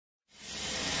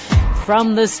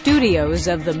From the studios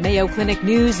of the Mayo Clinic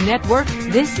News Network,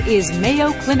 this is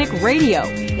Mayo Clinic Radio,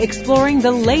 exploring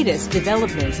the latest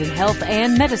developments in health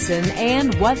and medicine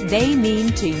and what they mean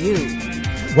to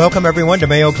you. Welcome, everyone, to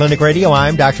Mayo Clinic Radio.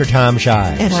 I'm Dr. Tom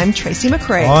Shives. And I'm Tracy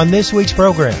McCray. On this week's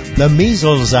program, the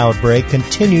measles outbreak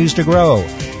continues to grow.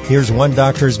 Here's one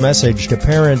doctor's message to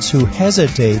parents who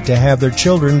hesitate to have their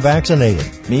children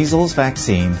vaccinated. Measles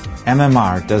vaccine,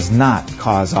 MMR, does not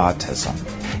cause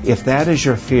autism. If that is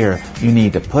your fear, you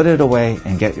need to put it away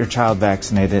and get your child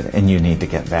vaccinated, and you need to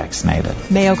get vaccinated.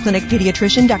 Mayo Clinic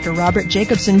pediatrician Dr. Robert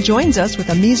Jacobson joins us with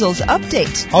a measles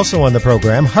update. Also on the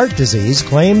program, heart disease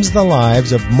claims the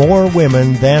lives of more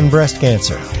women than breast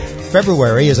cancer.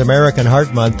 February is American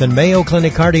Heart Month, and Mayo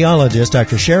Clinic cardiologist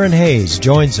Dr. Sharon Hayes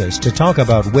joins us to talk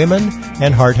about women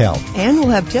and heart health. And we'll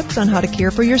have tips on how to care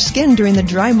for your skin during the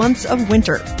dry months of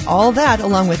winter. All that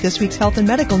along with this week's health and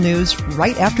medical news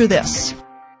right after this.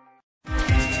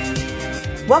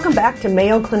 Welcome back to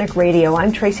Mayo Clinic Radio.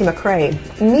 I'm Tracy McCray.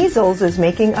 Measles is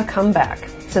making a comeback.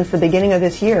 Since the beginning of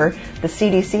this year, the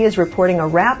CDC is reporting a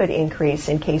rapid increase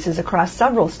in cases across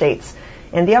several states.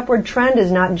 And the upward trend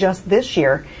is not just this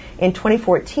year. In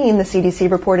 2014, the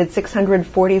CDC reported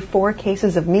 644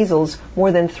 cases of measles,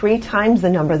 more than 3 times the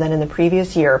number than in the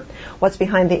previous year. What's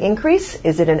behind the increase?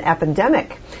 Is it an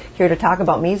epidemic? Here to talk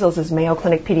about measles is Mayo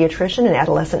Clinic pediatrician and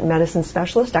adolescent medicine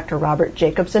specialist, Dr. Robert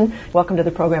Jacobson. Welcome to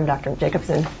the program, Dr.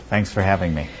 Jacobson. Thanks for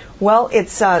having me. Well,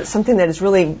 it's something that is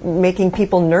really making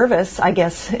people nervous, I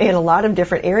guess, in a lot of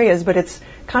different areas, but it's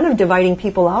kind of dividing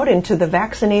people out into the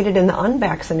vaccinated and the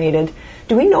unvaccinated.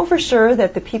 Do we know for sure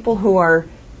that the people who are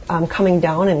coming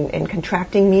down and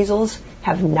contracting measles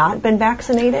have not been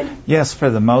vaccinated? Yes, for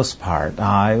the most part.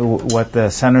 What the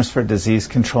Centers for Disease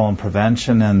Control and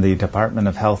Prevention and the Department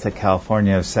of Health at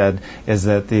California have said is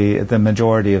that the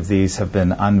majority of these have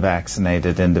been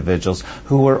unvaccinated individuals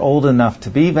who were old enough to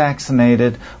be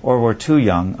vaccinated or were too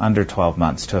young, under 12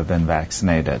 months, to have been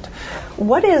vaccinated.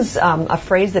 What is a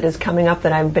phrase that is coming up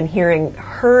that I've been hearing,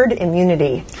 herd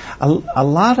immunity? A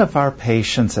lot of our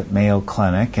patients at Mayo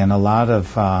Clinic and a lot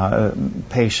of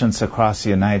patients across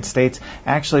the United States,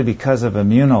 actually because of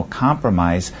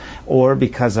immunocompromise or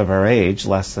because of our age,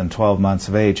 less than 12 months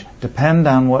of age, depend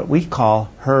on what we call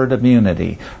herd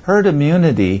immunity. Herd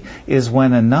immunity is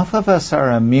when enough of us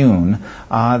are immune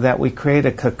that we create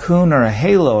a cocoon or a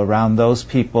halo around those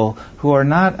people who are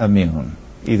not immune,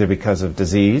 either because of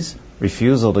disease,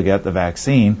 refusal to get the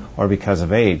vaccine, or because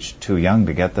of age, too young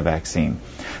to get the vaccine.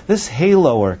 This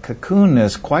halo or cocoon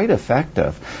is quite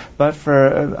effective, but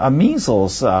for a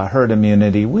measles herd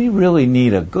immunity, we really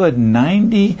need a good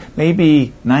 90,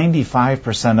 maybe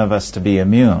 95% of us to be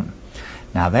immune.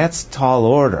 Now, that's tall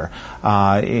order.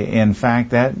 In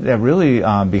fact, that really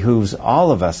behooves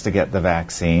all of us to get the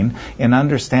vaccine and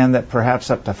understand that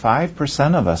perhaps up to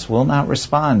 5% of us will not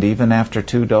respond even after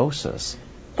 2 doses.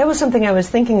 That was something I was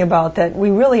thinking about, that we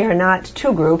really are not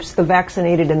 2 groups, the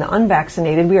vaccinated and the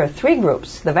unvaccinated. We are 3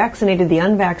 groups, the vaccinated, the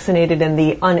unvaccinated, and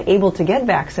the unable to get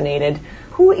vaccinated.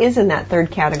 Who is in that third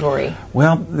category?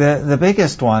 Well, the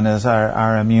biggest one is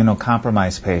our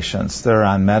immunocompromised patients. They're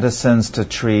on medicines to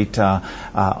treat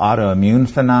autoimmune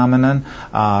phenomenon,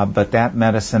 but that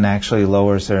medicine actually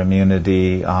lowers their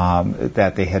immunity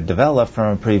that they had developed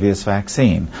from a previous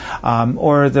vaccine.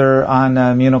 Or they're on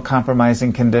an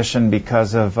immunocompromising condition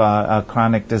because of a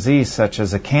chronic disease such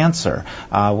as a cancer,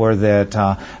 where that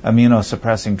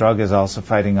immunosuppressing drug is also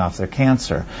fighting off their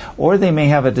cancer. Or they may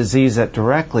have a disease that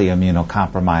directly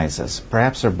immunocompromises.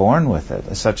 Perhaps they're born with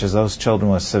it, such as those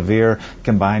children with severe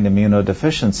combined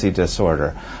immunodeficiency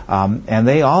disorder. And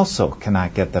they also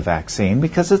cannot get the vaccine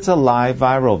because it's a live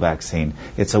viral vaccine.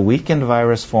 It's a weakened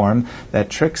virus form that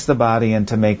tricks the body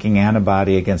into making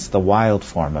antibody against the wild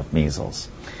form of measles.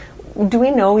 Do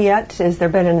we know yet, has there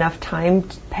been enough time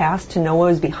passed to know what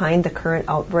was behind the current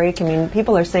outbreak? I mean,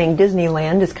 people are saying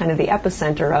Disneyland is kind of the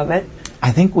epicenter of it.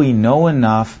 I think we know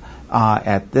enough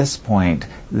at this point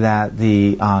that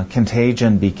the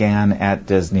contagion began at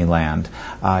Disneyland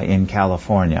in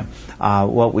California.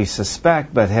 What we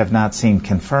suspect, but have not seen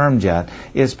confirmed yet,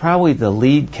 is probably the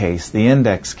lead case, the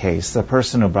index case. The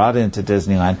person who brought it into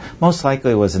Disneyland most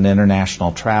likely was an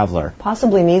international traveler.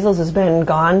 Possibly measles has been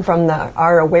gone from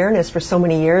our awareness for so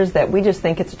many years that we just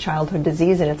think it's a childhood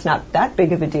disease and it's not that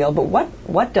big of a deal. But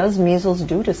what does measles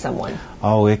do to someone?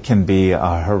 Oh, it can be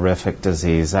a horrific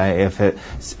disease. If it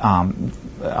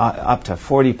up to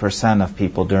 40% of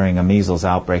people during a measles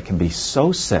outbreak can be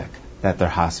so sick that they're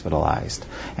hospitalized.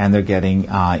 And they're getting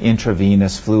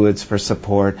intravenous fluids for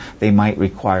support. They might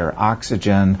require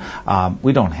oxygen.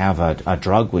 We don't have a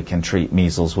drug we can treat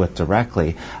measles with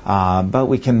directly, but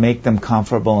we can make them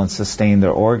comfortable and sustain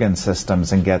their organ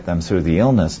systems and get them through the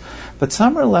illness. But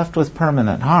some are left with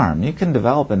permanent harm. You can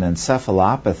develop an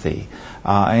encephalopathy,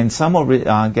 and some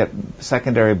will get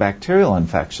secondary bacterial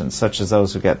infections, such as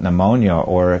those who get pneumonia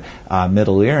or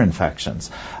middle ear infections.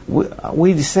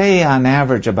 We say on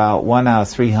average about 1 out of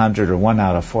 300 or 1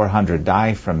 out of 400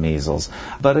 die from measles,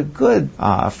 but a good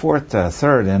fourth to a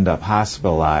third end up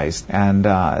hospitalized. And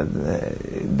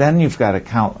then you've got to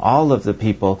count all of the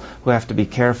people who have to be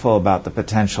careful about the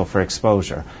potential for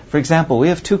exposure. For example, we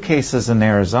have 2 cases in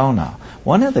Arizona.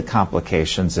 One of the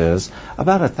complications is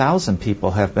about 1,000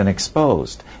 people have been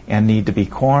exposed and need to be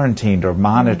quarantined or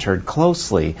monitored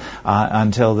closely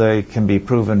until they can be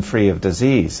proven free of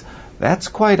disease. That's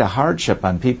quite a hardship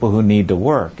on people who need to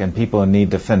work and people who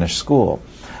need to finish school.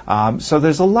 So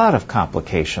there's a lot of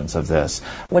complications of this.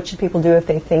 What should people do if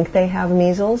they think they have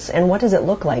measles? And what does it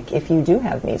look like if you do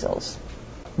have measles?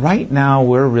 Right now,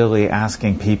 we're really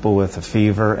asking people with a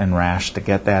fever and rash to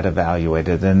get that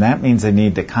evaluated, and that means they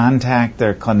need to contact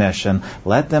their clinician,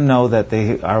 let them know that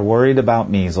they are worried about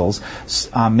measles.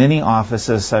 Many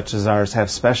offices, such as ours,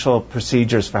 have special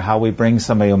procedures for how we bring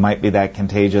somebody who might be that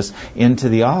contagious into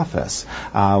the office.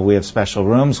 We have special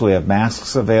rooms, we have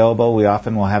masks available, we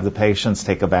often will have the patients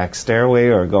take a back stairway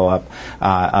or go up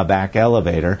a back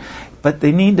elevator. But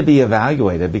they need to be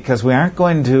evaluated because we aren't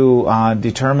going to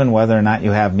determine whether or not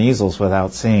you have measles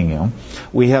without seeing you.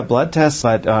 We have blood tests,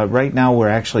 but right now we're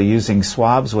actually using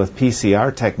swabs with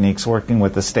PCR techniques working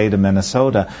with the state of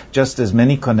Minnesota, just as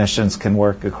many clinicians can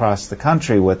work across the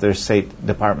country with their state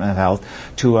Department of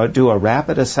Health to do a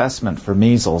rapid assessment for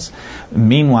measles.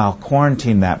 Meanwhile,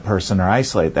 quarantine that person or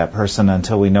isolate that person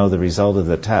until we know the result of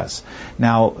the test.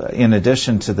 Now, in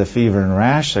addition to the fever and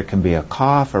rash, there can be a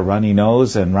cough, a runny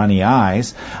nose, and runny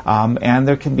eyes, and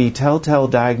there can be telltale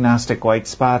diagnostic white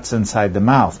spots inside the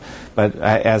mouth. But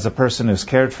as a person who's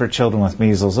cared for children with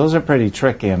measles, those are pretty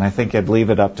tricky, and I think I'd leave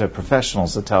it up to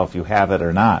professionals to tell if you have it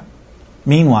or not.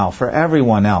 Meanwhile, for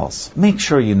everyone else, make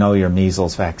sure you know your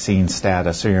measles vaccine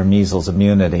status or your measles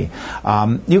immunity.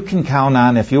 You can count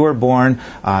on, if you were born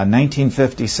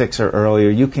 1956 or earlier,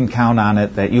 you can count on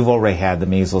it that you've already had the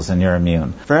measles and you're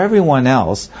immune. For everyone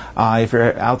else, if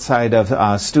you're outside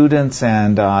of students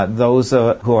and those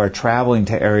who are traveling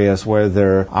to areas where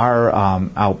there are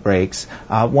outbreaks,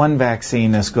 one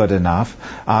vaccine is good enough.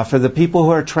 For the people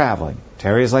who are traveling, to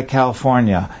areas like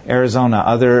California, Arizona,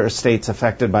 other states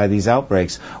affected by these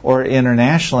outbreaks, or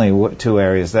internationally to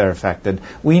areas that are affected,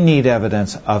 we need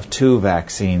evidence of 2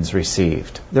 vaccines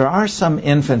received. There are some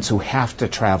infants who have to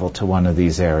travel to one of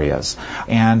these areas,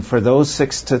 and for those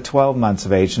 6 to 12 months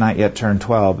of age, not yet turned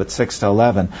 12, but 6 to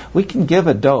 11, we can give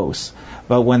a dose.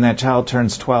 But when that child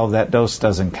turns 12, that dose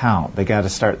doesn't count. They got to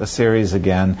start the series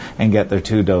again and get their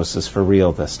 2 doses for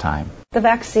real this time. The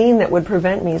vaccine that would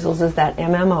prevent measles is that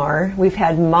MMR. We've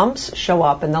had mumps show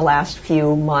up in the last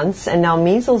few months, and now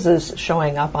measles is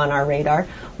showing up on our radar.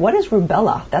 What is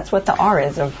rubella? That's what the R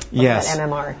is of that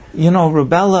MMR. You know,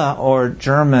 rubella or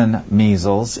German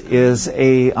measles is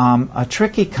a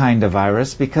tricky kind of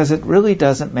virus because it really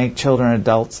doesn't make children and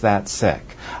adults that sick.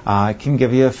 It can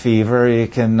give you a fever. You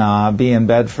can be in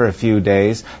bed for a few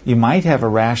days. You might have a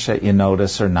rash that you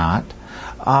notice or not.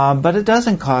 But it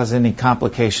doesn't cause any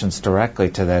complications directly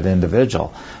to that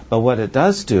individual. But what it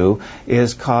does do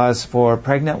is cause for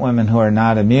pregnant women who are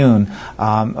not immune,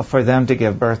 for them to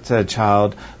give birth to a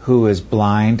child who is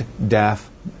blind, deaf,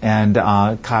 and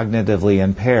cognitively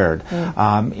impaired.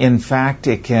 In fact,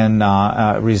 it can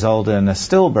result in a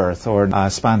stillbirth or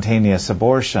spontaneous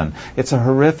abortion. It's a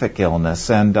horrific illness,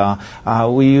 and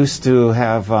we used to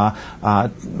have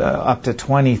up to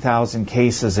 20,000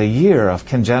 cases a year of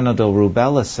congenital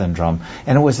rubella syndrome,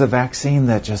 and it was the vaccine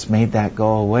that just made that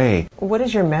go away. What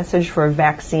is your message for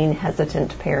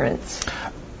vaccine-hesitant parents?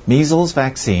 Measles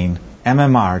vaccine,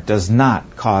 MMR, does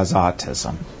not cause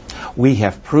autism. We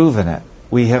have proven it.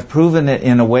 We have proven it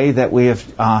in a way that we have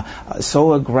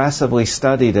so aggressively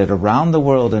studied it around the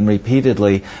world and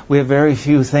repeatedly. We have very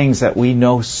few things that we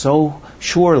know so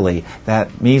surely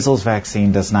that measles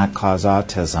vaccine does not cause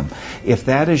autism. If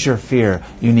that is your fear,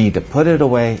 you need to put it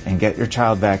away and get your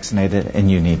child vaccinated, and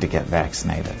you need to get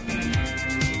vaccinated.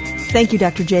 Thank you,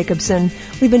 Dr. Jacobson.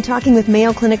 We've been talking with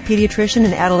Mayo Clinic pediatrician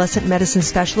and adolescent medicine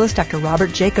specialist, Dr.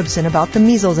 Robert Jacobson, about the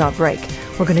measles outbreak.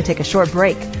 We're going to take a short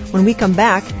break. When we come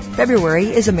back, February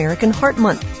is American Heart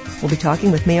Month. We'll be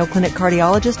talking with Mayo Clinic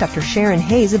cardiologist Dr. Sharon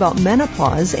Hayes about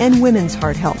menopause and women's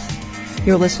heart health.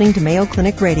 You're listening to Mayo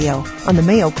Clinic Radio on the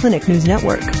Mayo Clinic News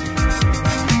Network.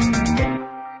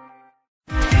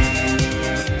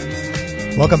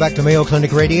 Welcome back to Mayo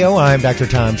Clinic Radio. I'm Dr.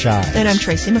 Tom Shives. And I'm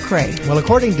Tracy McCray. Well,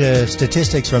 according to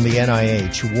statistics from the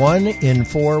NIH, 1 in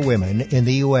 4 women in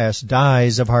the U.S.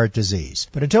 dies of heart disease.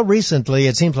 But until recently,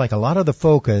 it seems like a lot of the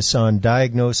focus on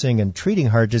diagnosing and treating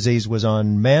heart disease was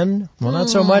on men. Well,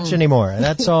 not so much anymore.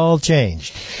 That's all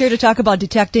changed. Here to talk about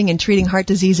detecting and treating heart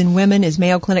disease in women is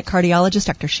Mayo Clinic cardiologist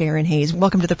Dr. Sharon Hayes.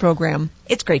 Welcome to the program.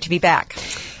 It's great to be back.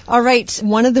 All right.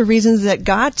 One of the reasons that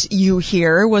got you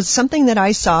here was something that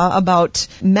I saw about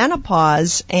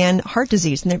menopause and heart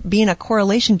disease, and there being a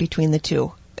correlation between the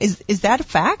two. Is that a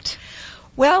fact?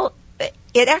 Well,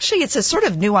 it's a sort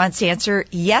of nuanced answer,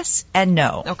 yes and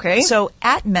no. Okay. So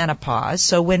at menopause,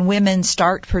 so when women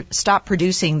stop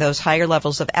producing those higher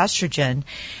levels of estrogen,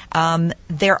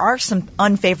 there are some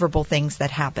unfavorable things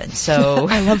that happen. So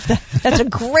I love that. That's a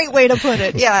great way to put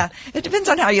it. Yeah, it depends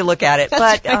on how you look at it.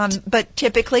 That's right. But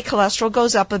typically cholesterol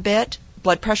goes up a bit,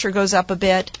 blood pressure goes up a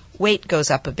bit, weight goes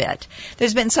up a bit.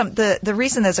 There's been the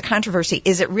reason there's a controversy,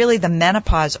 is it really the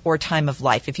menopause or time of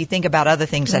life? If you think about other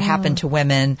things that happen to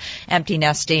women, empty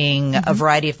nesting, a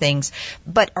variety of things.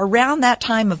 But around that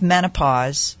time of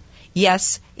menopause,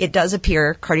 yes, it does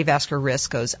appear cardiovascular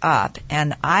risk goes up.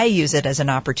 And I use it as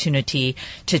an opportunity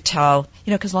to tell,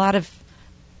 because a lot of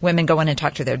women go in and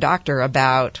talk to their doctor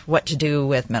about what to do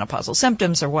with menopausal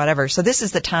symptoms or whatever. So this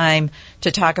is the time to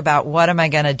talk about what am I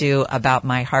going to do about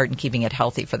my heart and keeping it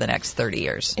healthy for the next 30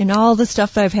 years. In all the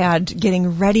stuff I've had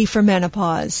getting ready for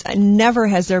menopause, never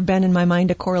has there been in my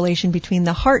mind a correlation between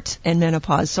the heart and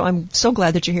menopause. So I'm so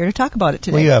glad that you're here to talk about it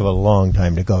today. Well, you have a long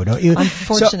time to go, don't you?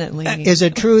 Unfortunately. So, is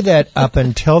it true that up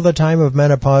until the time of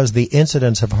menopause, the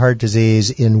incidence of heart disease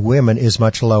in women is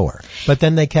much lower, but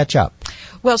then they catch up?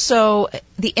 Well, so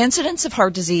the incidence of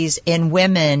heart disease in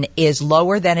women is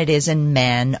lower than it is in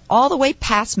men all the way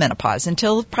past menopause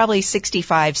until probably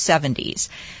 65, 70s.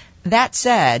 That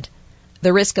said,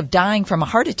 the risk of dying from a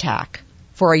heart attack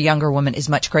for a younger woman is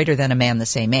much greater than a man the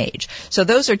same age. So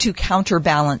those are two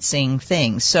counterbalancing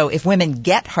things. So if women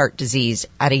get heart disease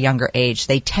at a younger age,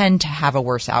 they tend to have a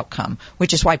worse outcome,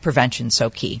 which is why prevention is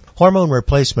so key. Hormone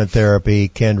replacement therapy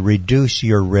can reduce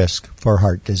your risk for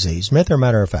heart disease. Myth or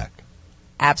matter of fact?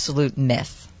 Absolute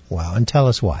myth. Wow, and tell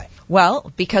us why.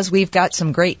 Well, because we've got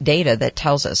some great data that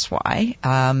tells us why.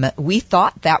 We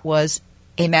thought that was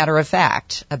a matter of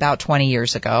fact about 20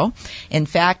 years ago. In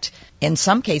fact, in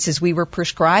some cases, we were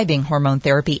prescribing hormone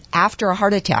therapy after a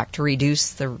heart attack to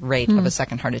reduce the rate of a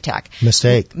second heart attack.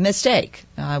 Mistake.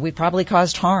 We probably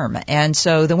caused harm. And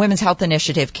so the Women's Health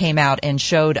Initiative came out and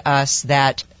showed us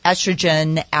that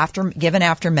estrogen given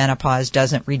after menopause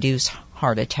doesn't reduce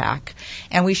heart attack,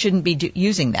 and we shouldn't be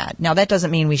using that. Now, that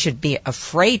doesn't mean we should be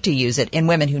afraid to use it in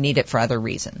women who need it for other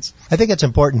reasons. I think it's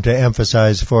important to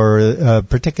emphasize for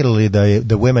particularly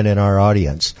the women in our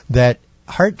audience that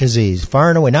heart disease, far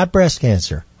and away, not breast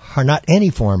cancer, not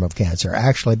any form of cancer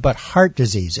actually, but heart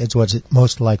disease is what's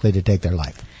most likely to take their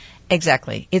life.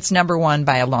 Exactly. It's number one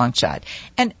by a long shot.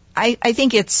 And I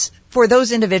think it's for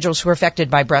those individuals who are affected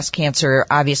by breast cancer,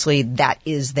 obviously that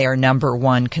is their number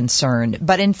one concern.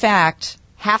 But in fact,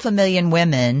 500,000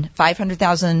 women,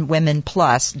 500,000 women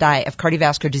plus die of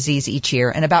cardiovascular disease each year,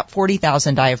 and about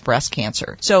 40,000 die of breast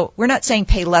cancer. So we're not saying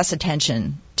pay less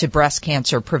attention to breast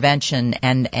cancer prevention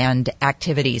and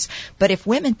activities. But if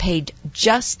women paid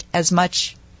just as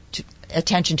much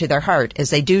attention to their heart as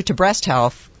they do to breast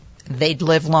health, they'd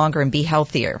live longer and be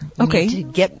healthier. We need to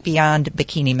get beyond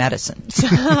bikini medicine.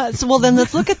 Well, then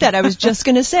let's look at that. I was just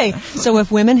going to say, so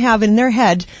if women have in their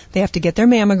head, they have to get their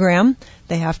mammogram,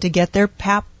 they have to get their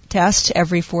Pap test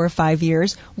every 4 or 5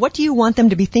 years, what do you want them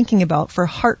to be thinking about for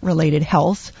heart-related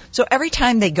health? So every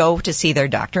time they go to see their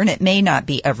doctor, and it may not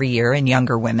be every year in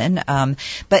younger women,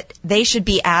 but they should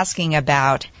be asking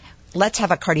about, let's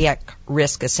have a cardiac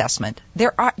risk assessment.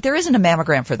 There isn't a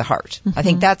mammogram for the heart. I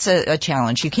think that's a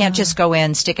challenge. You can't just go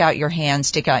in, stick out your hand,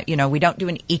 we don't do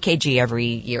an EKG every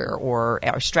year or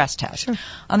a stress test. Sure.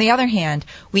 On the other hand,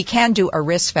 we can do a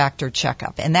risk factor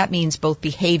checkup, and that means both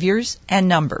behaviors and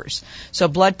numbers. So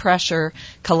blood pressure,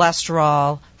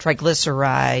 cholesterol,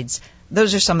 triglycerides,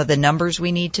 those are some of the numbers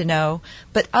we need to know.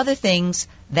 But other things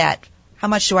that, how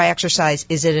much do I exercise?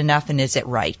 Is it enough and is it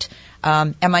right?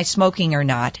 Am I smoking or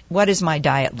not? What is my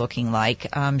diet looking like?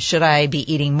 Should I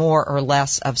be eating more or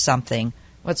less of something?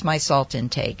 What's my salt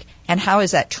intake? And how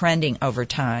is that trending over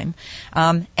time?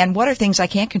 And what are things I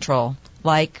can't control,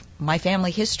 like my family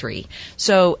history?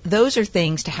 So those are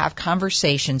things to have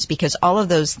conversations, because all of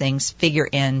those things figure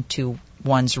into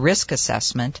one's risk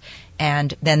assessment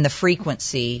and then the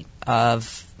frequency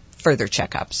of further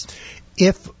checkups.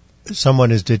 If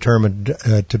someone is determined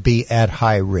to be at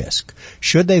high risk,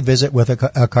 should they visit with a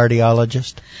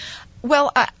cardiologist?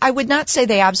 Well, I would not say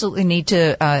they absolutely need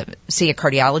to see a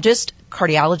cardiologist.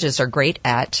 Cardiologists are great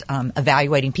at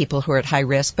evaluating people who are at high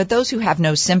risk, but those who have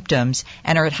no symptoms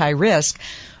and are at high risk,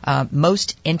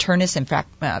 most internists and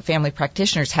family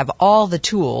practitioners have all the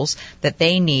tools that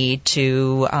they need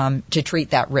to treat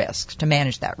that risk, to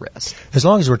manage that risk. As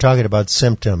long as we're talking about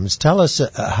symptoms, tell us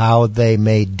how they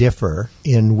may differ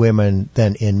in women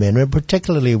than in men,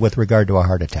 particularly with regard to a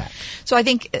heart attack. So I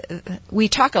think we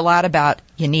talk a lot about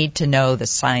you need to know the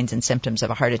signs and symptoms of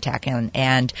a heart attack,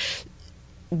 and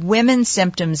women's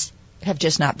symptoms have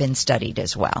just not been studied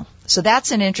as well. So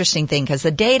that's an interesting thing because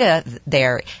the data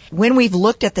there, when we've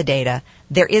looked at the data,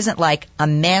 there isn't like a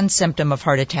man's symptom of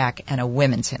heart attack and a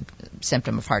women's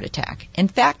symptom of heart attack. In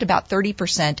fact, about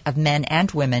 30% of men and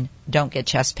women don't get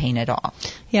chest pain at all.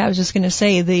 Yeah, I was just going to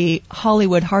say the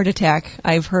Hollywood heart attack,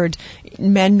 I've heard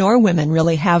men nor women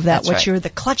really have that, which are the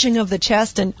clutching of the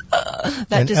chest and that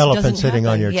an just elephant doesn't sitting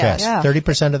happen. on your chest. Yeah.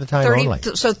 30% of the time only.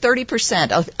 So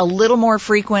 30%, a little more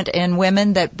frequent in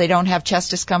women that they don't have chest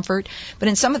discomfort. But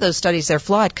in some of those studies, they're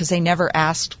flawed because they never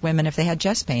asked women if they had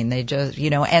chest pain. They just,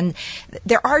 and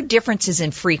there are differences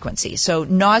in frequency. So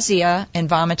nausea and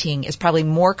vomiting is probably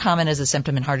more common as a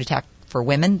symptom in heart attack for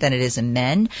women than it is in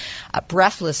men.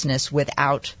 Breathlessness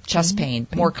without chest pain,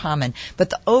 more common.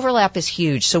 But the overlap is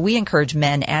huge. So we encourage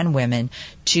men and women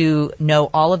to know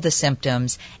all of the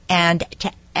symptoms. And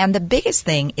the biggest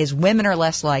thing is women are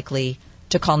less likely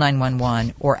to call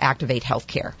 911 or activate health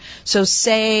care. So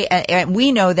and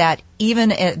we know that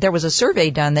even there was a survey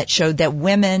done that showed that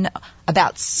women,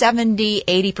 about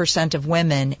 70-80% of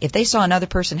women, if they saw another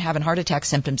person having heart attack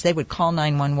symptoms, they would call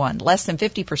 911. Less than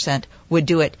 50% would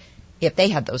do it if they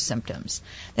had those symptoms.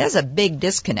 That's a big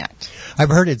disconnect. I've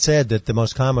heard it said that the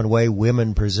most common way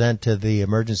women present to the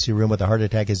emergency room with a heart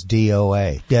attack is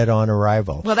DOA, dead on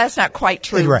arrival. Well, that's not quite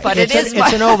true, right. but it's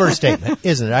it's an overstatement,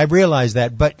 isn't it? I realize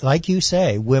that, but like you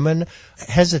say, women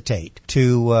hesitate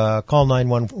to call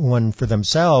 911 for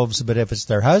themselves, but if it's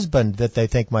their husband that they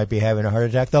think might be having a heart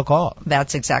attack, they'll call.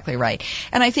 That's exactly right.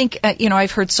 And I think,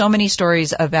 I've heard so many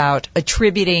stories about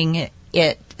attributing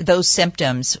those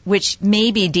symptoms, which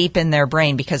may be deep in their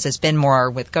brain because there's been more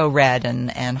with Go Red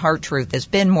and Heart Truth, there's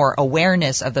been more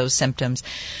awareness of those symptoms.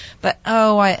 But,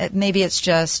 maybe it's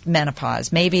just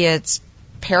menopause. Maybe it's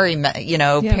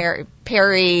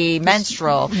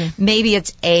perimenstrual. Maybe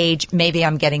it's age. Maybe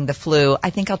I'm getting the flu.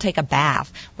 I think I'll take a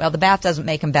bath. Well, the bath doesn't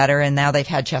make them better, and now they've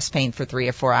had chest pain for 3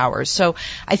 or 4 hours. So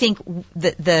I think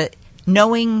the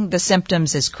knowing the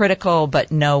symptoms is critical,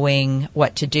 but knowing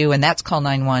what to do, and that's call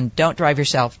 911. Don't drive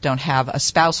yourself. Don't have a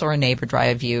spouse or a neighbor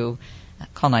drive you.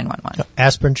 Call 911.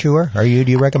 Aspirin chewer? Do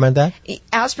you recommend that?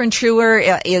 Aspirin chewer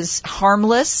is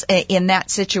harmless in that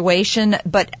situation,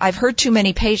 but I've heard too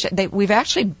many patients, we've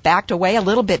actually backed away a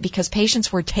little bit because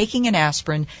patients were taking an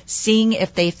aspirin, seeing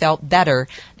if they felt better,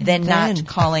 then not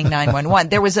calling 911.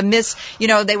 There was a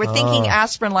they were thinking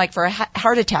aspirin like for a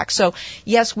heart attack. So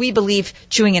yes, we believe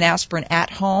chewing an aspirin at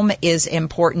home is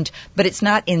important, but it's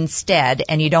not instead,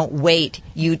 and you don't wait.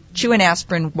 You chew an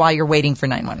aspirin while you're waiting for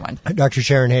 911. Dr.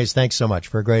 Sharon Hayes, thanks so much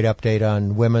for a great update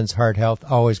on women's heart health.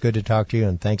 Always good to talk to you,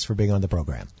 and thanks for being on the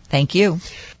program. Thank you.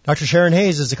 Dr. Sharon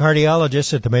Hayes is a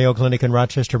cardiologist at the Mayo Clinic in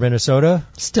Rochester, Minnesota.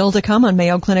 Still to come on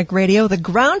Mayo Clinic Radio, the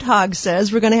groundhog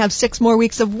says we're going to have 6 more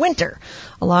weeks of winter.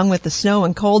 Along with the snow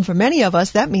and cold for many of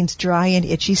us, that means dry and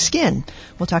itchy skin.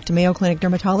 We'll talk to Mayo Clinic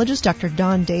dermatologist Dr.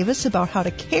 Dawn Davis about how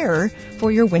to care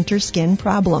for your winter skin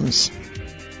problems.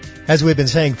 As we've been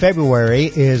saying, February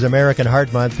is American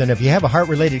Heart Month, and if you have a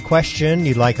heart-related question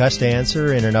you'd like us to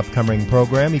answer in an upcoming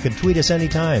program, you can tweet us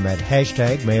anytime at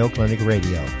Mayo Clinic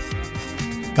Radio.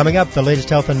 Coming up, the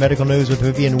latest health and medical news with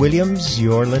Vivian Williams.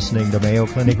 You're listening to Mayo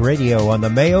Clinic Radio on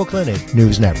the Mayo Clinic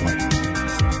News Network.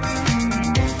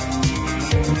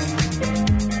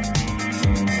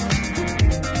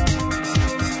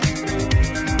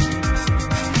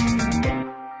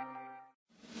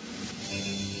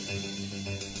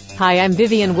 Hi, I'm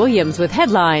Vivian Williams with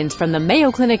headlines from the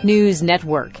Mayo Clinic News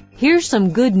Network. Here's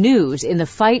some good news in the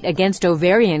fight against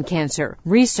ovarian cancer.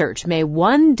 Research may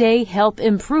one day help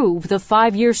improve the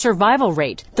 5-year survival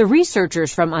rate. The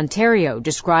researchers from Ontario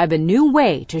describe a new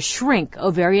way to shrink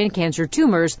ovarian cancer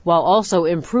tumors while also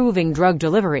improving drug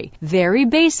delivery. Very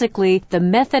basically, the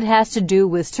method has to do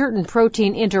with certain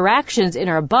protein interactions in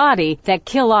our body that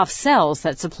kill off cells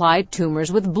that supply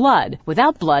tumors with blood.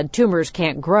 Without blood, tumors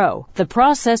can't grow. The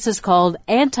process is called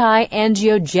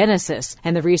anti-angiogenesis,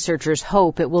 and the researchers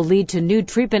hope it will lead to new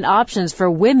treatment options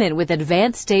for women with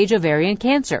advanced stage ovarian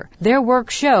cancer. Their work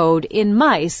showed in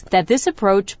mice that this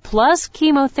approach plus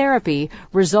chemotherapy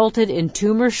resulted in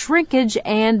tumor shrinkage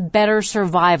and better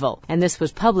survival, and this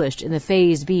was published in the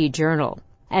Phase B journal.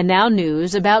 And now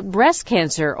news about breast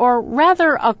cancer, or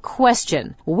rather a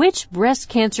question. Which breast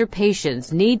cancer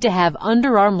patients need to have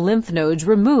underarm lymph nodes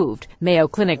removed? Mayo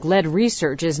Clinic-led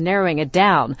research is narrowing it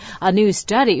down. A new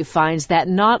study finds that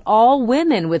not all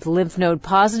women with lymph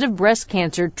node-positive breast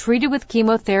cancer treated with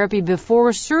chemotherapy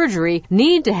before surgery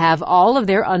need to have all of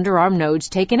their underarm nodes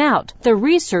taken out. The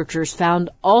researchers found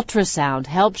ultrasound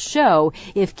helped show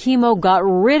if chemo got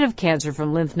rid of cancer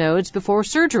from lymph nodes before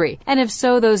surgery, and if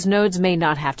so, those nodes may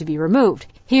not have to be removed.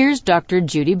 Here's Dr.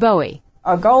 Judy Bowie.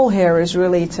 Our goal here is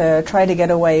really to try to get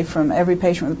away from every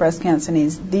patient with breast cancer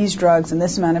needs these drugs and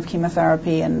this amount of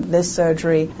chemotherapy and this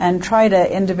surgery, and try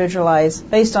to individualize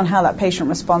based on how that patient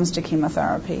responds to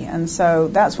chemotherapy. And so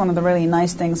that's one of the really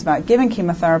nice things about giving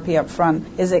chemotherapy up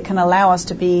front, is it can allow us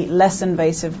to be less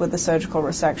invasive with the surgical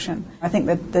resection. I think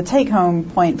that the take-home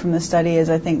point from the study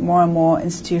is I think more and more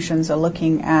institutions are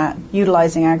looking at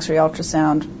utilizing X-ray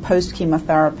ultrasound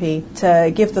post-chemotherapy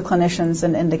to give the clinicians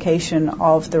an indication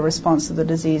of the response of the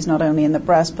disease, not only in the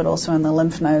breast but also in the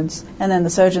lymph nodes. And then the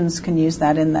surgeons can use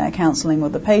that in their counseling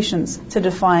with the patients to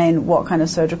define what kind of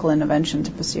surgical intervention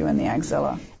to pursue in the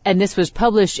axilla. And this was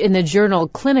published in the journal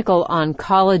Clinical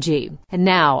Oncology. And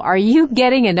now, are you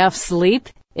getting enough sleep?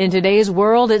 In today's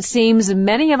world, it seems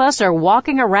many of us are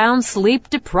walking around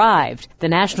sleep-deprived. The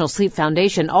National Sleep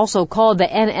Foundation, also called the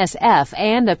NSF,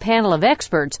 and a panel of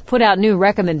experts put out new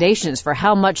recommendations for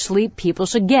how much sleep people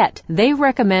should get. They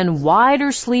recommend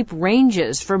wider sleep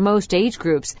ranges for most age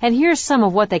groups, and here's some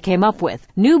of what they came up with.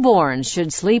 Newborns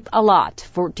should sleep a lot,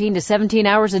 14 to 17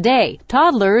 hours a day.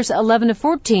 Toddlers, 11 to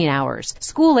 14 hours.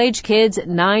 School-age kids,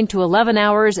 9 to 11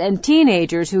 hours, and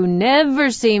teenagers who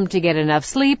never seem to get enough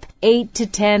sleep, 8 to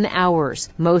 10 hours.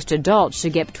 Most adults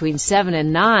should get between 7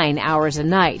 and 9 hours a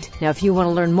night. Now, if you want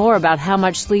to learn more about how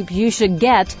much sleep you should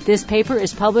get, this paper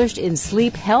is published in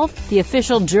Sleep Health, the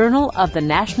official journal of the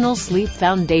National Sleep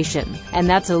Foundation. And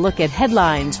that's a look at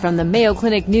headlines from the Mayo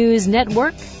Clinic News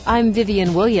Network. I'm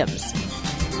Vivian Williams.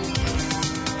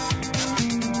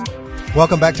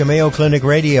 Welcome back to Mayo Clinic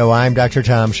Radio. I'm Dr.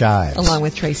 Tom Shives. Along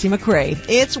with Tracy McCrae.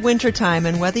 It's wintertime,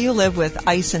 and whether you live with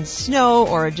ice and snow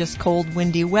or just cold,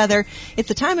 windy weather,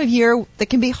 it's a time of year that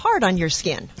can be hard on your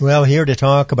skin. Well, here to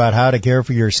talk about how to care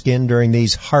for your skin during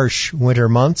these harsh winter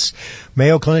months,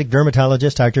 Mayo Clinic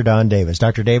dermatologist Dr. Dawn Davis.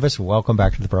 Dr. Davis, welcome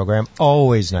back to the program.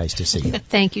 Always nice to see you.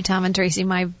 Thank you, Tom and Tracy.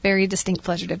 My very distinct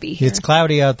pleasure to be here. It's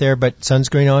cloudy out there, but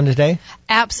sunscreen on today?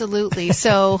 Absolutely.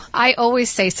 So I always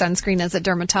say sunscreen as a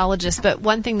dermatologist, but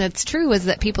one thing that's true is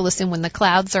that people assume when the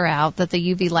clouds are out that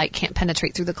the UV light can't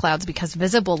penetrate through the clouds because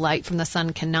visible light from the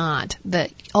sun cannot. The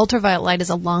ultraviolet light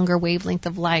is a longer wavelength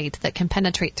of light that can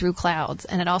penetrate through clouds,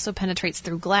 and it also penetrates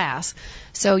through glass.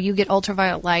 So you get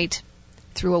ultraviolet light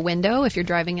through a window if you're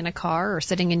driving in a car or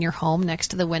sitting in your home next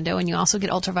to the window, and you also get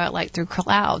ultraviolet light through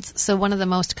clouds. So one of the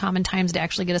most common times to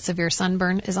actually get a severe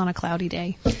sunburn is on a cloudy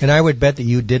day. And I would bet that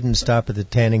you didn't stop at the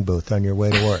tanning booth on your way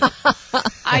to work.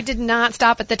 I did not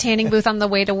stop at the tanning booth on the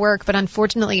way to work, but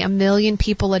unfortunately 1 million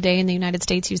people a day in the United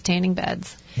States use tanning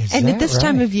beds. And at this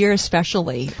time of year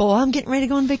especially. Well, I'm getting ready to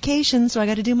go on vacation, so I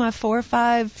got to do my 4 or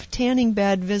 5 tanning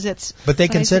bed visits. But they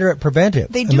consider it preventive.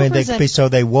 They do so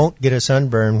they won't get a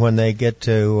sunburn when they get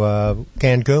to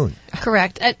Cancun.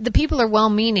 Correct. The people are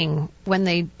well-meaning when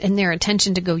they, in their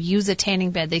intention to go use a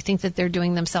tanning bed, they think that they're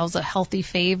doing themselves a healthy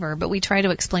favor, but we try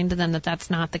to explain to them that that's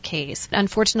not the case.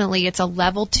 Unfortunately, it's a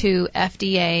level 2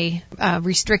 FDA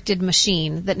restricted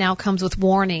machine that now comes with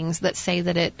warnings that say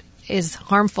that it is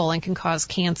harmful and can cause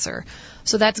cancer.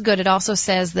 So that's good. It also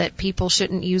says that people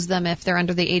shouldn't use them if they're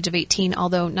under the age of 18,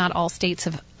 although not all states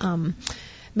have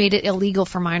made it illegal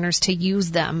for minors to use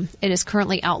them. It is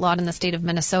currently outlawed in the state of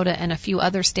Minnesota and a few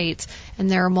other states, and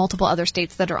there are multiple other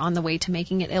states that are on the way to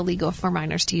making it illegal for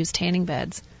minors to use tanning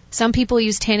beds. Some people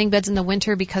use tanning beds in the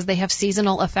winter because they have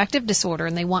seasonal affective disorder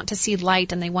and they want to see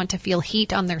light and they want to feel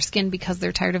heat on their skin because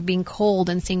they're tired of being cold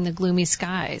and seeing the gloomy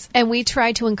skies. And we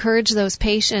try to encourage those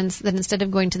patients that instead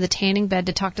of going to the tanning bed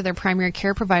to talk to their primary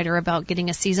care provider about getting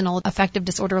a seasonal affective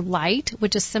disorder light,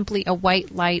 which is simply a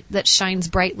white light that shines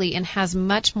brightly and has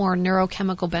much more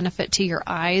neurochemical benefit to your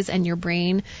eyes and your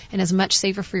brain and is much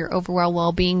safer for your overall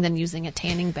well-being than using a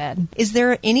tanning bed. Is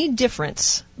there any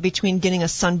difference between getting a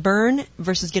sunburn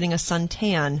versus getting a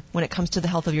suntan when it comes to the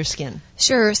health of your skin?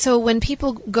 Sure. So when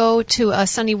people go to a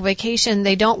sunny vacation,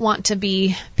 they don't want to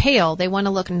be pale. They want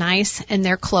to look nice in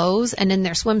their clothes and in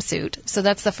their swimsuit. So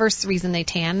that's the first reason they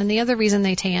tan. And the other reason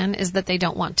they tan is that they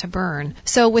don't want to burn.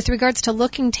 So with regards to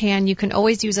looking tan, you can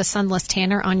always use a sunless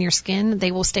tanner on your skin.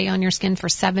 They will stay on your skin for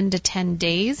 7 to 10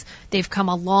 days. They've come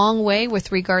a long way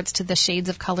with regards to the shades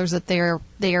of colors that they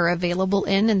are available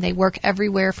in, and they work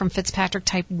everywhere from Fitzpatrick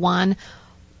type 1,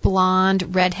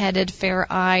 blonde, redheaded,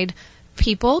 fair-eyed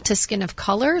people to skin of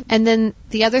color. And then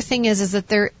the other thing is that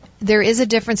there is a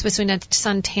difference between a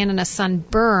suntan and a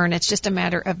sunburn. It's just a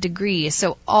matter of degrees.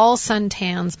 So all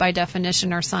suntans, by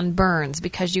definition, are sunburns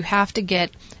because you have to get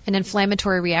an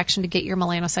inflammatory reaction to get your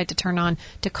melanocyte to turn on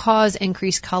to cause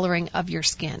increased coloring of your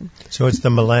skin. So it's the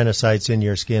melanocytes in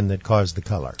your skin that cause the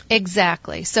color.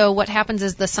 Exactly. So what happens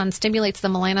is the sun stimulates the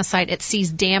melanocyte. It sees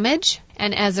damage,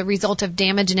 and as a result of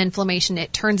damage and inflammation,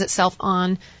 it turns itself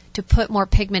on to put more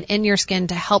pigment in your skin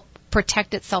to help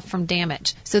protect itself from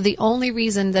damage. So the only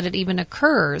reason that it even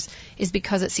occurs is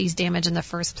because it sees damage in the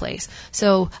first place.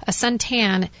 So a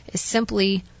suntan is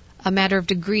simply a matter of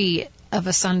degree of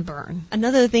a sunburn.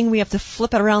 Another thing, we have to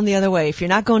flip it around the other way. If you're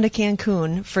not going to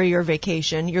Cancun for your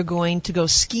vacation, you're going to go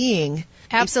skiing.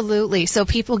 Absolutely. So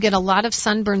people get a lot of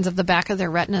sunburns of the back of their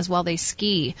retinas while they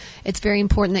ski. It's very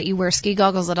important that you wear ski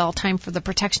goggles at all time for the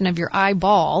protection of your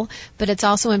eyeball, but it's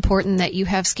also important that you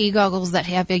have ski goggles that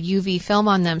have a UV film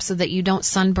on them so that you don't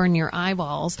sunburn your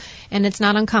eyeballs. And it's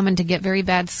not uncommon to get very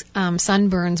bad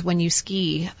sunburns when you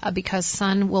ski because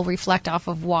sun will reflect off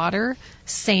of water,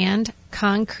 sand,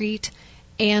 concrete,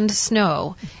 and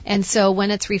snow. And so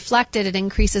when it's reflected, it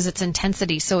increases its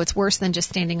intensity. So it's worse than just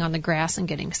standing on the grass and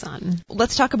getting sun.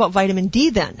 Let's talk about vitamin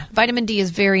D then. Vitamin D is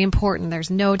very important.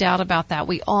 There's no doubt about that.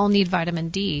 We all need vitamin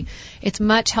D. It's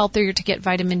much healthier to get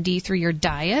vitamin D through your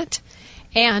diet.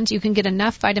 And you can get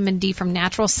enough vitamin D from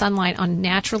natural sunlight on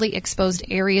naturally exposed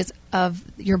areas of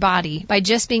your body by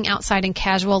just being outside in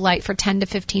casual light for 10 to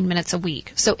 15 minutes a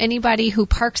week. So anybody who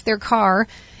parks their car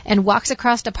and walks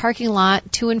across a parking lot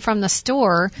to and from the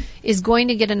store is going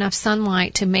to get enough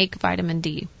sunlight to make vitamin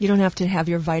D. You don't have to have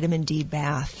your vitamin D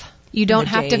bath. You don't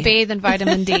have to bathe in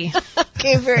vitamin D.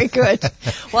 Okay, very good.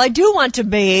 Well, I do want to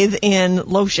bathe in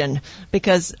lotion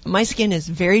because my skin is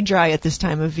very dry at this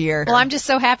time of year. Well, I'm just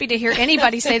so happy to hear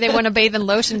anybody say they want to bathe in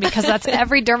lotion because that's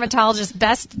every dermatologist's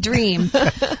best dream.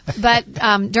 But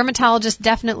dermatologists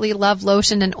definitely love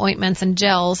lotion and ointments and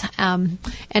gels. And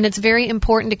it's very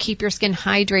important to keep your skin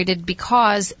hydrated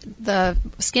because the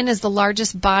skin is the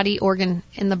largest body organ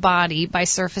in the body by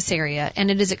surface area, and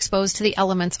it is exposed to the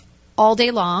elements all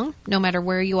day long, no matter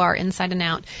where you are, inside and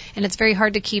out. And it's very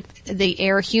hard to keep the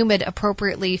air humid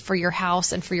appropriately for your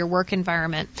house and for your work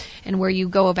environment and where you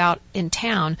go about in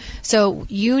town. So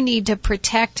you need to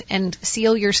protect and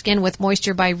seal your skin with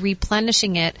moisture by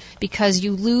replenishing it because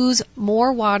you lose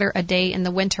more water a day in the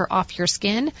winter off your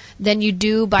skin than you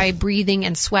do by breathing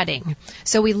and sweating.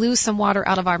 So we lose some water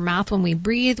out of our mouth when we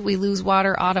breathe. We lose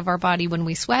water out of our body when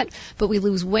we sweat, but we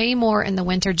lose way more in the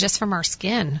winter just from our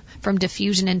skin, from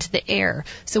diffusion into the air.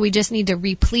 So we just need to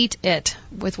replete it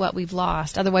with what we've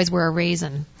lost. Otherwise, we're a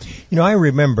raisin. You know, I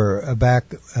remember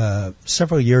back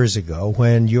several years ago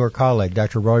when your colleague,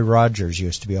 Dr. Roy Rogers,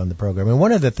 used to be on the program. And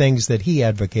one of the things that he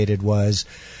advocated was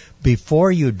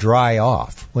before you dry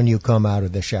off when you come out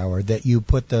of the shower, that you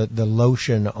put the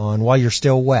lotion on while you're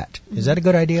still wet. Is that a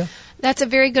good idea? That's a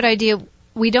very good idea.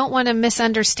 We don't want to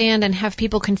misunderstand and have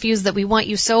people confused that we want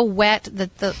you so wet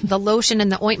that the lotion and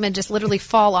the ointment just literally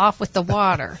fall off with the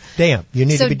water. Damp. You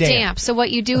need to be damp. So what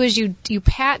you do is you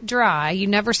pat dry. You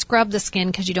never scrub the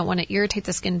skin because you don't want to irritate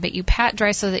the skin, but you pat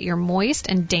dry so that you're moist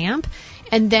and damp,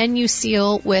 and then you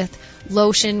seal with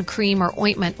lotion, cream, or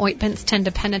ointment. Ointments tend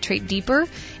to penetrate deeper,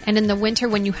 and in the winter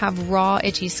when you have raw,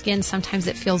 itchy skin, sometimes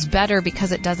it feels better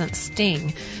because it doesn't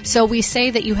sting. So we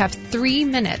say that you have 3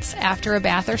 minutes after a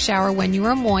bath or shower when you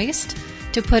are moist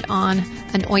to put on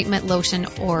an ointment, lotion,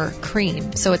 or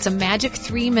cream. So it's a magic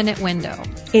 3-minute window.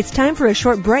 It's time for a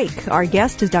short break. Our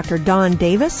guest is Dr. Dawn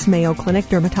Davis, Mayo Clinic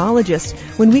dermatologist.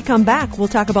 When we come back, we'll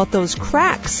talk about those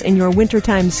cracks in your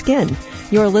wintertime skin.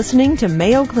 You're listening to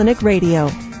Mayo Clinic Radio.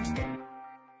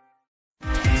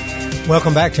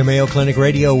 Welcome back to Mayo Clinic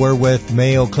Radio. We're with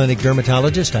Mayo Clinic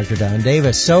dermatologist, Dr. Dawn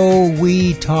Davis. So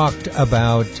we talked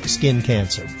about skin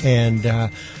cancer and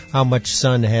how much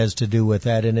sun has to do with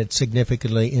that, and it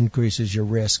significantly increases your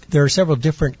risk. There are several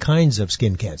different kinds of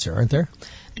skin cancer, aren't there?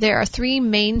 There are 3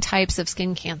 main types of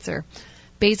skin cancer: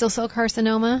 basal cell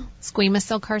carcinoma, squamous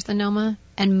cell carcinoma,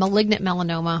 and malignant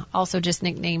melanoma, also just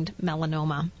nicknamed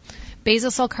melanoma.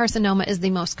 Basal cell carcinoma is the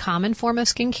most common form of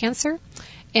skin cancer.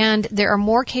 And there are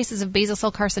more cases of basal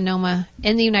cell carcinoma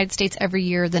in the United States every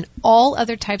year than all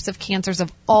other types of cancers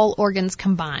of all organs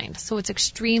combined. So it's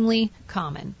extremely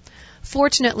common.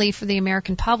 Fortunately for the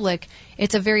American public,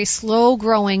 it's a very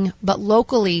slow-growing but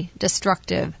locally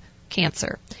destructive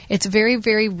cancer. It's very,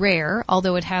 very rare,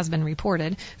 although it has been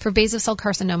reported, for basal cell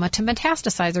carcinoma to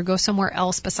metastasize or go somewhere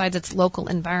else besides its local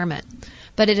environment.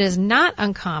 But it is not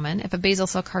uncommon, if a basal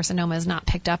cell carcinoma is not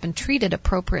picked up and treated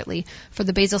appropriately, for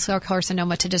the basal cell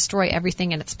carcinoma to destroy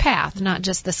everything in its path, not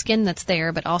just the skin that's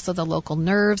there, but also the local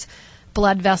nerves,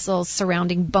 blood vessels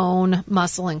surrounding bone,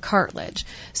 muscle, and cartilage.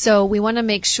 So we want to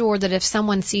make sure that if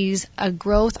someone sees a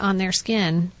growth on their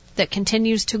skin that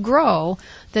continues to grow,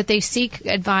 that they seek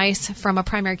advice from a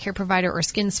primary care provider or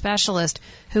skin specialist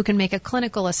who can make a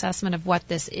clinical assessment of what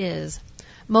this is.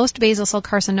 Most basal cell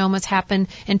carcinomas happen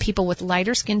in people with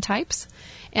lighter skin types,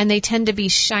 and they tend to be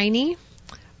shiny,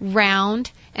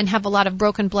 round, and have a lot of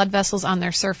broken blood vessels on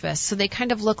their surface. So they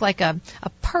kind of look like a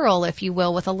pearl, if you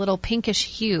will, with a little pinkish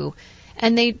hue.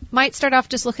 And they might start off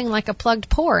just looking like a plugged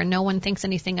pore and no one thinks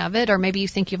anything of it, or maybe you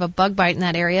think you have a bug bite in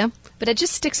that area, but it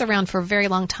just sticks around for a very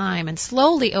long time, and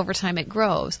slowly over time it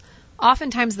grows.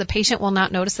 Oftentimes the patient will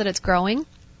not notice that it's growing,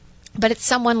 but it's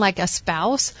someone like a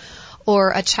spouse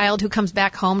or a child who comes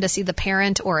back home to see the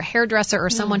parent, or a hairdresser, or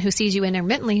someone who sees you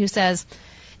intermittently who says,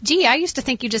 gee, I used to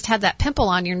think you just had that pimple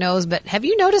on your nose, but have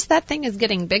you noticed that thing is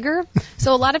getting bigger?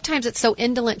 So a lot of times it's so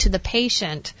indolent to the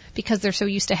patient because they're so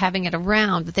used to having it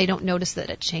around that they don't notice that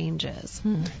it changes.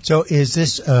 So is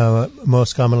this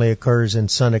most commonly occurs in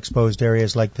sun-exposed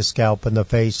areas like the scalp and the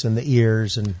face and the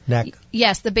ears and neck?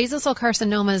 Yes, the basal cell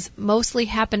carcinomas mostly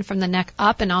happen from the neck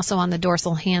up and also on the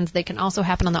dorsal hands. They can also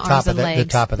happen on the arms and legs. The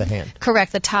top of the hand.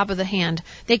 Correct, the top of the hand.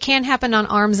 They can happen on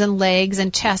arms and legs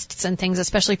and chests and things,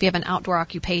 especially if you have an outdoor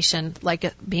occupation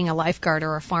like being a lifeguard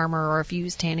or a farmer, or if you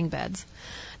use tanning beds.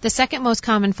 The second most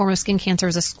common form of skin cancer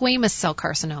is a squamous cell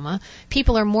carcinoma.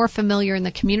 People are more familiar in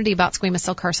the community about squamous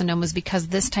cell carcinomas because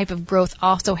this type of growth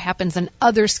also happens in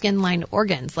other skin-lined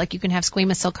organs. Like you can have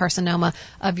squamous cell carcinoma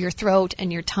of your throat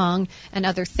and your tongue and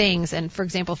other things. And, for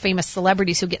example, famous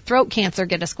celebrities who get throat cancer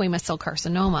get a squamous cell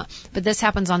carcinoma. But this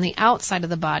happens on the outside of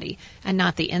the body and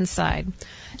not the inside.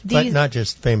 But not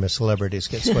just famous celebrities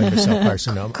get squamous cell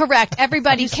carcinoma. Correct.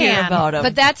 Everybody can.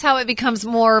 But that's how it becomes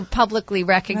more publicly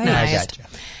recognized. Right. I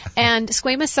gotcha. And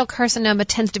squamous cell carcinoma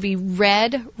tends to be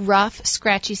red, rough,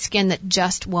 scratchy skin that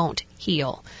just won't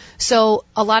heal. So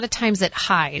a lot of times it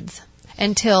hides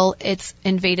until it's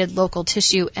invaded local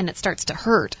tissue and it starts to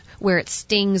hurt, where it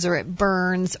stings or it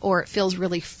burns or it feels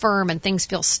really firm and things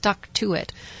feel stuck to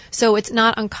it. So it's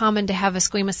not uncommon to have a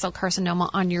squamous cell carcinoma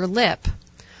on your lip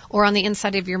or on the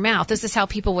inside of your mouth. This is how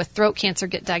people with throat cancer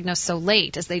get diagnosed so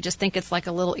late, is they just think it's like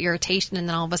a little irritation, and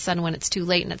then all of a sudden when it's too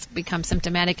late and it's become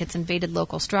symptomatic, it's invaded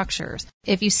local structures.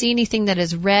 If you see anything that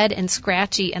is red and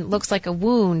scratchy and looks like a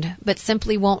wound but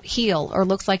simply won't heal, or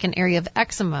looks like an area of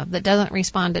eczema that doesn't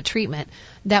respond to treatment,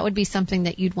 that would be something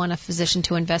that you'd want a physician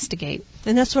to investigate.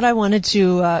 And that's what I wanted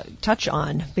to touch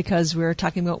on, because we were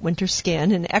talking about winter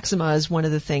skin, and eczema is one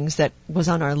of the things that was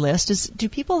on our list. Do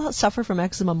people suffer from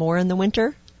eczema more in the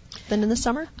winter than in the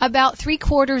summer? About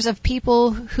 3/4 of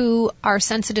people who are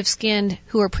sensitive skinned,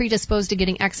 who are predisposed to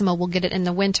getting eczema, will get it in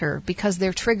the winter because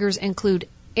their triggers include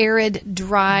arid,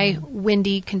 dry,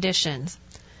 windy conditions.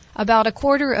 About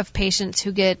 1/4 of patients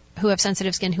who have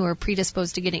sensitive skin who are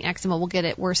predisposed to getting eczema will get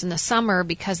it worse in the summer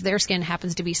because their skin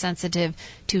happens to be sensitive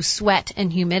to sweat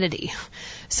and humidity.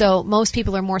 So most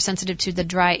people are more sensitive to the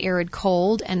dry, arid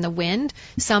cold and the wind.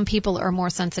 Some people are more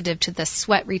sensitive to the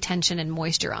sweat retention and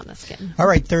moisture on the skin. All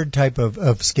right, third type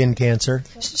of skin cancer.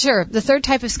 Sure. The third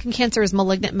type of skin cancer is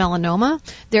malignant melanoma.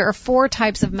 There are 4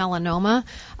 types of melanoma.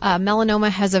 Melanoma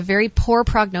has a very poor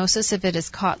prognosis if it is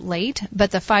caught late,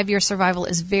 but the 5-year survival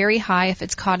is very high if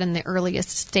it's caught in the earliest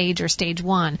stage or stage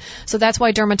 1. So that's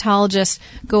why dermatologists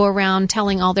go around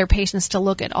telling all their patients to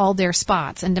look at all their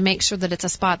spots and to make sure that it's a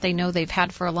spot they know they've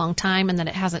had for a long time and that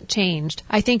it hasn't changed.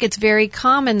 I think it's very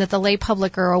common that the lay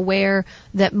public are aware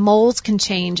that moles can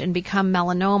change and become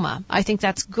melanoma. I think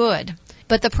that's good.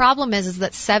 But the problem is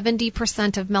that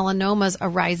 70% of melanomas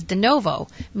arise de novo,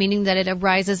 meaning that it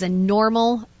arises in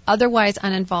normal, otherwise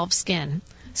uninvolved skin.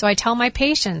 So I tell my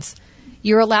patients,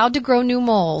 you're allowed to grow new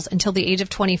moles until the age of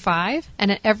 25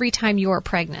 and at every time you are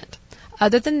pregnant.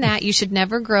 Other than that, you should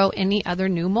never grow any other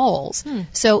new moles.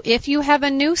 So if you have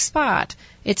a new spot,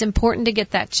 it's important to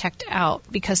get that checked out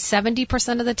because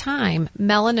 70% of the time,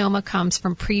 melanoma comes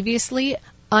from previously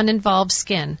uninvolved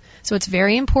skin. So it's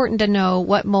very important to know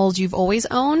what moles you've always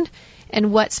owned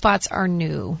and what spots are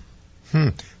new.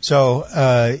 So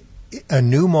a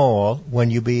new mole when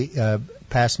you be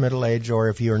past middle age or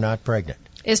if you're not pregnant.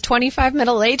 Is 25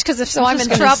 middle age? Because if so, I'm in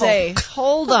trouble. Say,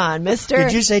 hold on, mister.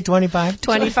 Did you say 25?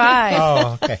 25.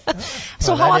 Oh, okay.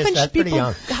 So Well, how often that's pretty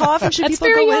young. should That's people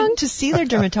very go young. in to see their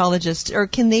dermatologist, or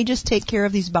can they just take care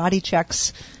of these body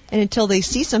checks and until they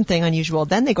see something unusual,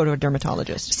 then they go to a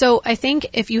dermatologist? So I think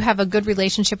if you have a good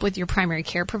relationship with your primary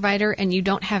care provider and you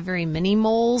don't have very many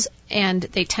moles and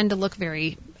they tend to look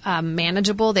very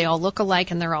manageable, they all look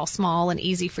alike and they're all small and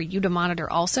easy for you to monitor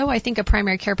also, I think a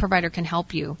primary care provider can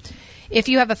help you. If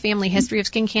you have a family history of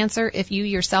skin cancer, if you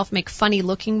yourself make funny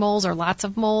looking moles or lots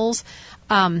of moles,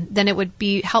 then it would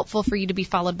be helpful for you to be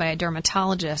followed by a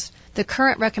dermatologist. The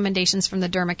current recommendations from the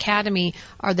Derm Academy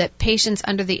are that patients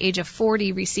under the age of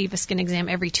 40 receive a skin exam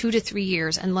every 2 to 3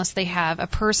 years unless they have a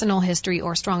personal history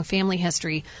or strong family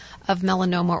history of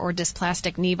melanoma or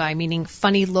dysplastic nevi, meaning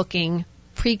funny looking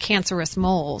precancerous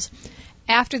moles.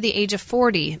 After the age of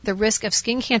 40, the risk of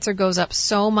skin cancer goes up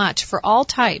so much for all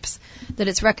types that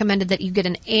it's recommended that you get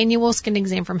an annual skin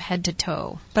exam from head to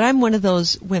toe. But I'm one of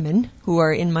those women who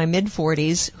are in my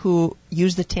mid-40s who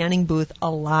used the tanning booth a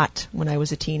lot when I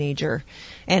was a teenager.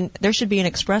 And there should be an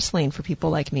express lane for people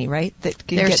like me, right? That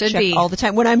can There get should checked be. all the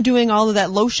time. When I'm doing all of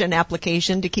that lotion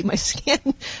application to keep my skin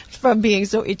from being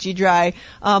so itchy dry,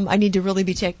 I need to really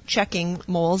be checking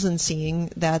moles and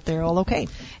seeing that they're all okay.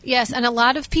 Yes, and a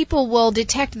lot of people will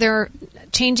detect their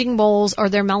changing moles or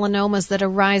their melanomas that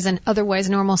arise in otherwise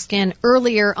normal skin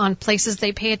earlier on places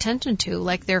they pay attention to,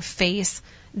 like their face,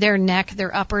 their neck,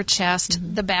 their upper chest,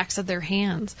 the backs of their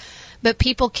hands. But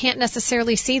people can't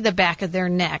necessarily see the back of their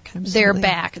neck, their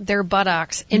back, their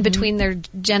buttocks, in between their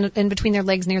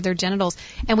legs near their genitals.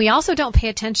 And we also don't pay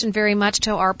attention very much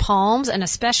to our palms and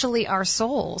especially our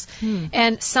soles.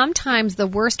 And sometimes the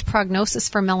worst prognosis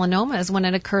for melanoma is when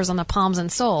it occurs on the palms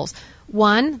and soles.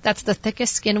 One, that's the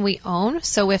thickest skin we own,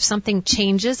 so if something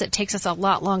changes, it takes us a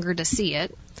lot longer to see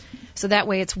it. So that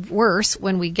way it's worse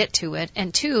when we get to it.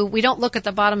 And two, we don't look at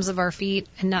the bottoms of our feet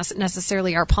and not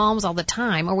necessarily our palms all the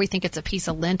time, or we think it's a piece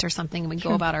of lint or something and we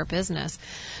go about our business.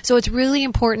 So it's really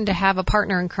important to have a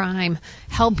partner in crime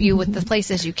help you with the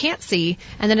places you can't see,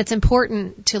 and then it's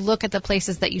important to look at the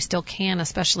places that you still can,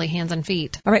 especially hands and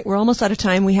feet. All right, we're almost out of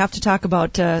time. We have to talk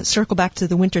about, circle back to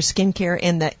the winter skincare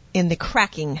and the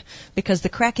cracking, because the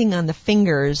cracking on the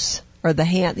fingers or the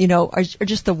hand, are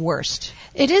just the worst.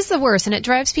 It is the worst, and it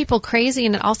drives people crazy,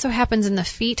 and it also happens in the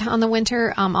feet on the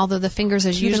winter, although the fingers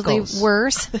is usually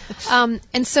worse.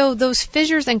 And so those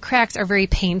fissures and cracks are very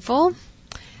painful.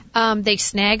 They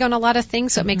snag on a lot of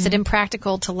things, so it makes it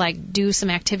impractical to do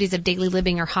some activities of daily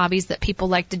living or hobbies that people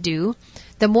like to do.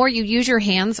 The more you use your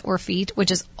hands or feet,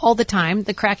 which is all the time,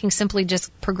 the cracking simply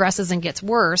just progresses and gets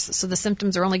worse, so the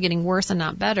symptoms are only getting worse and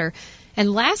not better.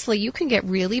 And lastly, you can get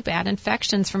really bad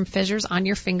infections from fissures on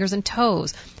your fingers and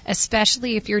toes,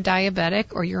 especially if you're diabetic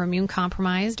or you're immune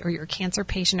compromised or you're a cancer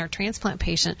patient or transplant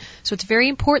patient. So it's very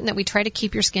important that we try to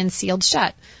keep your skin sealed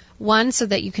shut. 1, so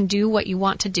that you can do what you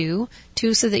want to do.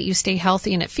 2, so that you stay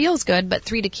healthy and it feels good. But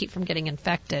 3, to keep from getting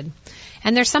infected.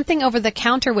 And there's something over the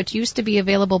counter which used to be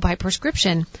available by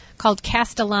prescription called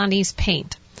Castellani's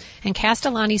paint. And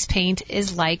Castellani's paint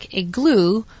is like a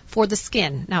glue for the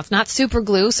skin. Now, it's not super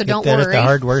glue, so don't worry. At the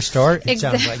hardware store? It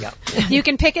sounds like it. You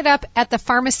can pick it up at the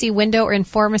pharmacy window or in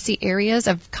pharmacy areas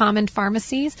of common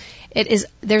pharmacies.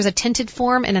 There's a tinted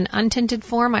form and an untinted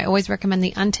form. I always recommend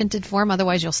the untinted form,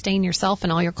 otherwise you'll stain yourself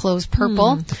and all your clothes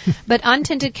purple. But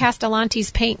untinted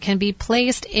Castellani's paint can be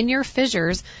placed in your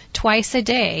fissures twice a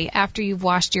day after you've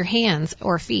washed your hands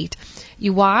or feet.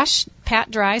 You wash,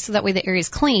 pat dry, so that way the area is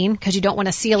clean, because you don't want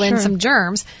to seal in some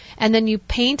germs, and then you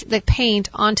paint the paint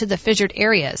onto the fissured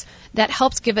areas. That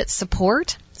helps give it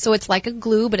support. So it's like a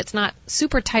glue, but it's not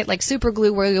super tight like super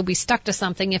glue where you'll be stuck to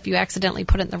something if you accidentally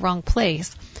put it in the wrong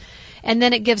place. And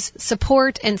then it gives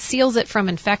support and seals it from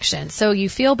infection. So you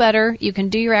feel better, you can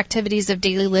do your activities of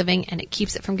daily living, and it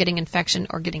keeps it from getting infection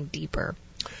or getting deeper.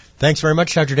 Thanks very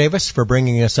much, Dr. Davis, for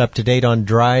bringing us up to date on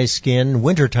dry skin,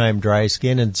 wintertime dry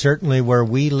skin, and certainly where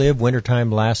we live,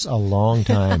 wintertime lasts a long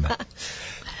time.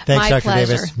 Thanks, My Dr.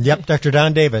 pleasure. Davis. Yep, Dr.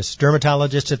 Don Davis,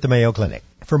 dermatologist at the Mayo Clinic.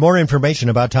 For more information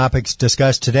about topics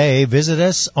discussed today, visit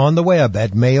us on the web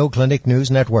at Mayo Clinic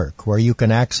News Network, where you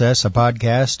can access a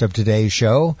podcast of today's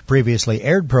show, previously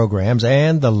aired programs,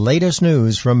 and the latest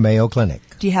news from Mayo Clinic.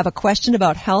 Do you have a question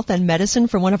about health and medicine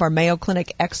from one of our Mayo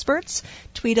Clinic experts?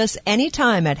 Tweet us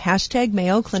anytime at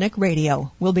 #Mayo Clinic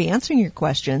Radio. We'll be answering your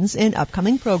questions in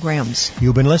upcoming programs.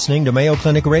 You've been listening to Mayo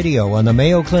Clinic Radio on the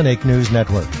Mayo Clinic News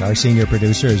Network. Our senior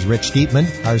producer is Rich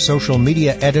Dietman. Our social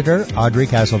media editor, Audrey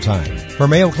Castletime. For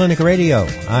Mayo Mayo Clinic Radio.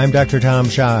 I'm Dr. Tom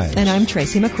Shives. And I'm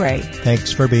Tracy McCray.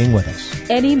 Thanks for being with us.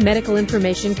 Any medical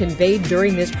information conveyed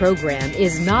during this program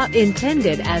is not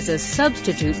intended as a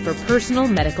substitute for personal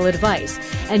medical advice,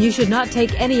 and you should not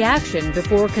take any action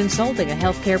before consulting a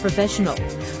healthcare professional.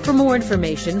 For more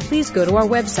information, please go to our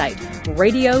website,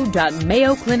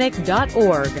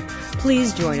 radio.mayoclinic.org.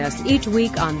 Please join us each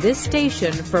week on this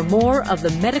station for more of the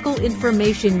medical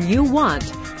information you want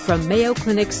from Mayo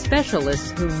Clinic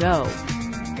specialists who know.